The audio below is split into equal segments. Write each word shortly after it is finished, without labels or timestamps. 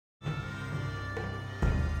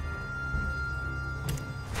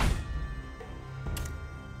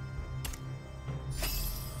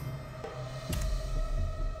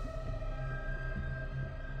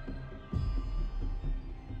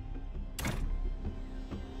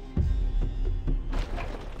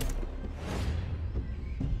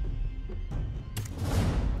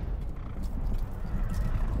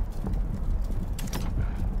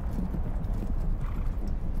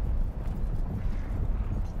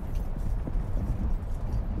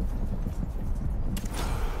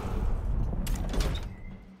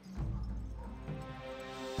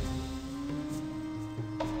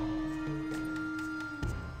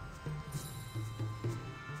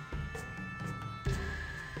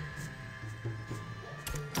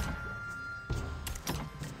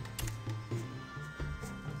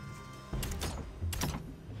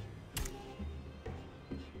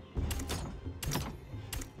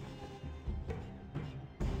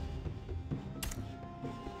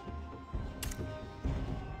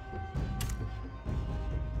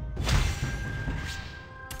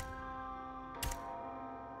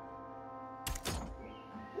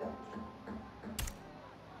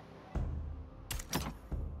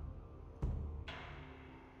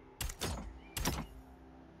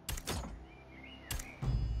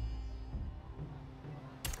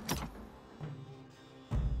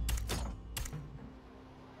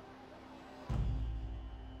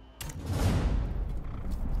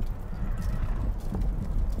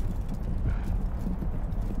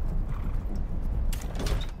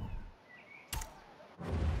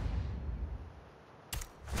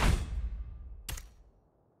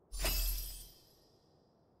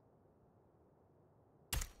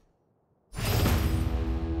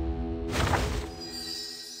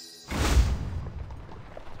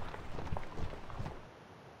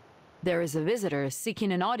There is a visitor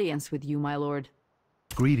seeking an audience with you, my lord.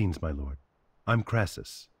 Greetings, my lord. I'm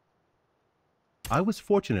Crassus. I was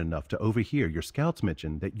fortunate enough to overhear your scouts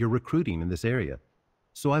mention that you're recruiting in this area,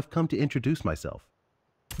 so I've come to introduce myself.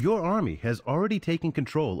 Your army has already taken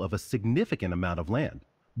control of a significant amount of land,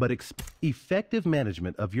 but effective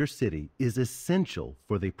management of your city is essential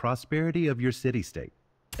for the prosperity of your city-state.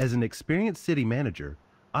 As an experienced city manager,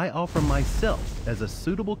 I offer myself as a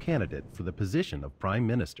suitable candidate for the position of Prime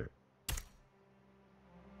Minister.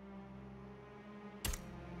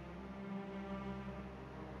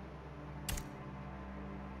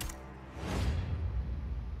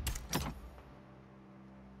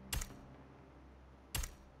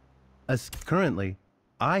 As currently,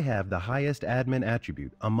 I have the highest admin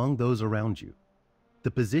attribute among those around you.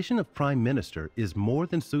 The position of Prime Minister is more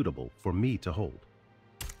than suitable for me to hold.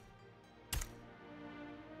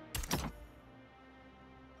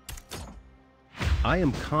 I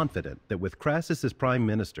am confident that with Crassus as Prime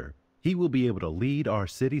Minister, he will be able to lead our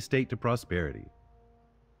city-state to prosperity.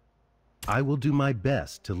 I will do my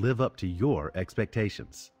best to live up to your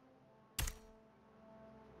expectations.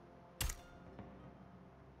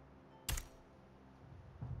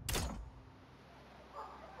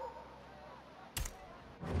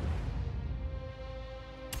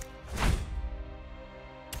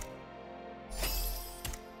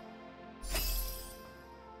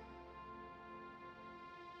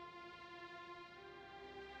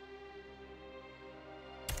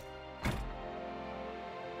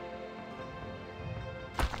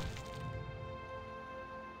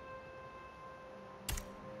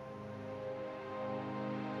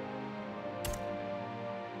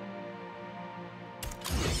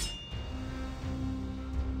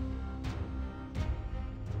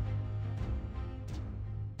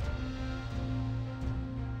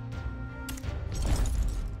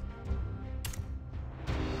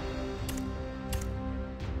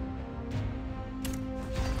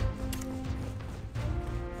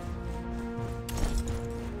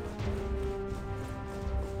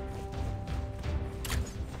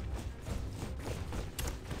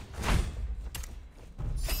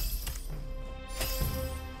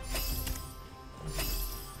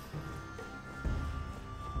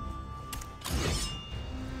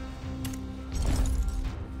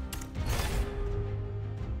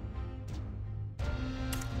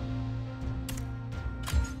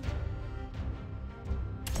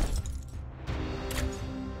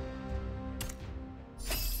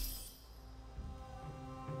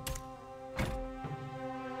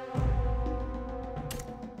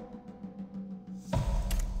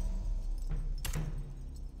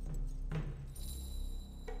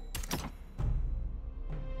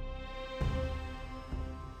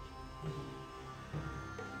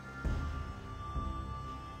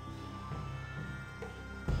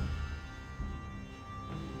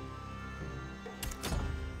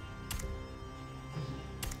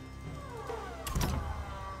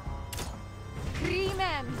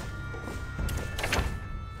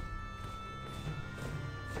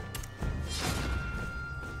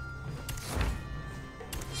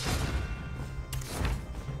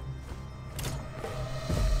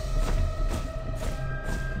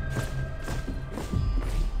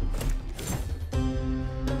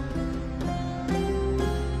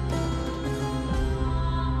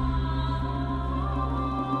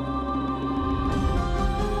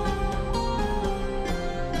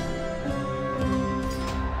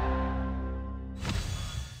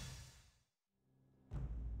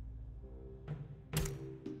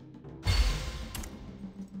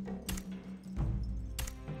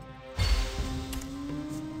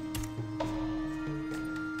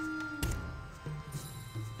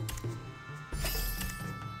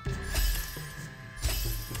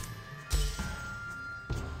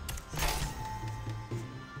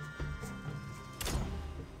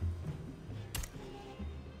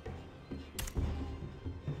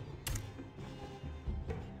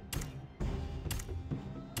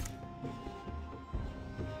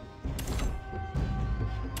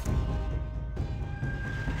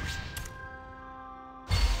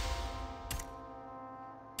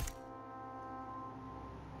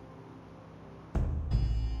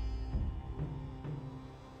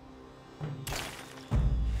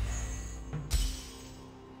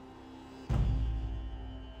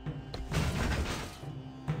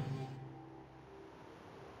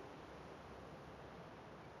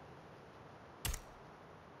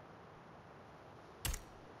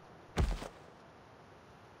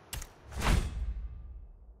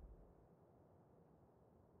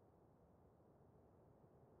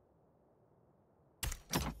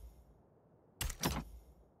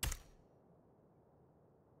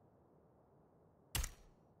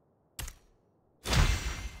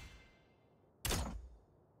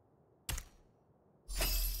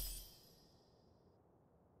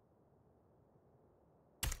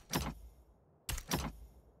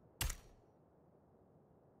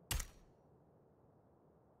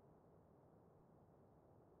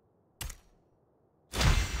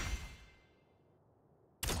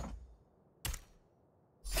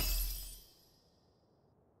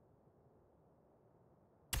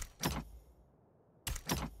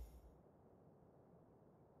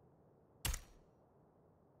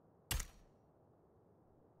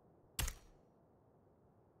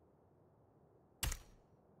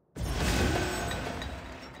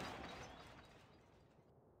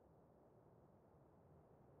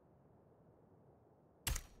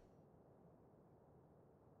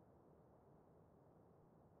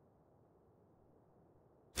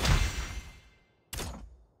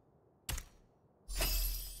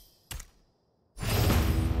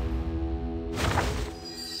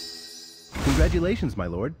 Congratulations, my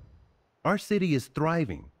lord. Our city is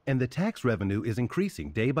thriving, and the tax revenue is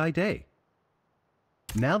increasing day by day.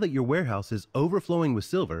 Now that your warehouse is overflowing with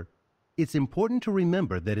silver, it's important to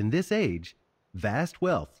remember that in this age, vast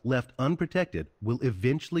wealth left unprotected will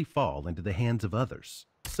eventually fall into the hands of others.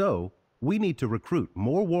 So, we need to recruit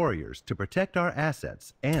more warriors to protect our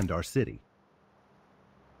assets and our city.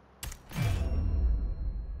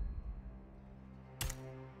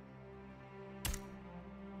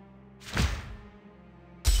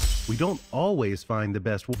 We don't always find the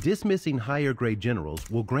best. Dismissing higher grade generals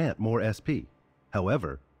will grant more SP.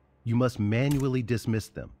 However, you must manually dismiss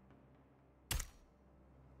them.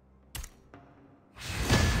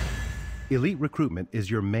 Elite recruitment is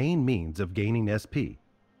your main means of gaining SP.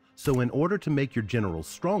 So in order to make your generals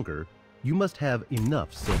stronger, you must have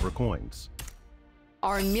enough silver coins.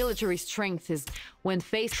 Our military strength is when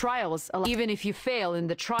faced trials, even if you fail in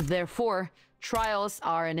the trial. Therefore, trials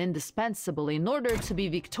are an indispensable in order to be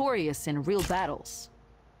victorious in real battles.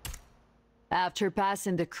 After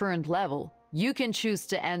passing the current level, you can choose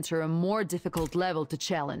to enter a more difficult level to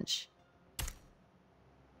challenge.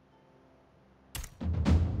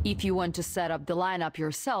 If you want to set up the lineup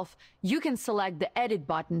yourself, you can select the edit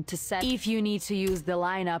button to set. If you need to use the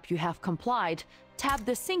lineup you have complied, tap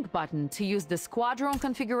the sync button to use the squadron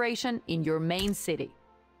configuration in your main city.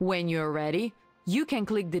 When you're ready, you can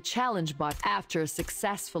click the challenge button. After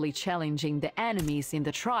successfully challenging the enemies in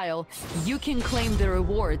the trial, you can claim the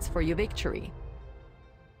rewards for your victory.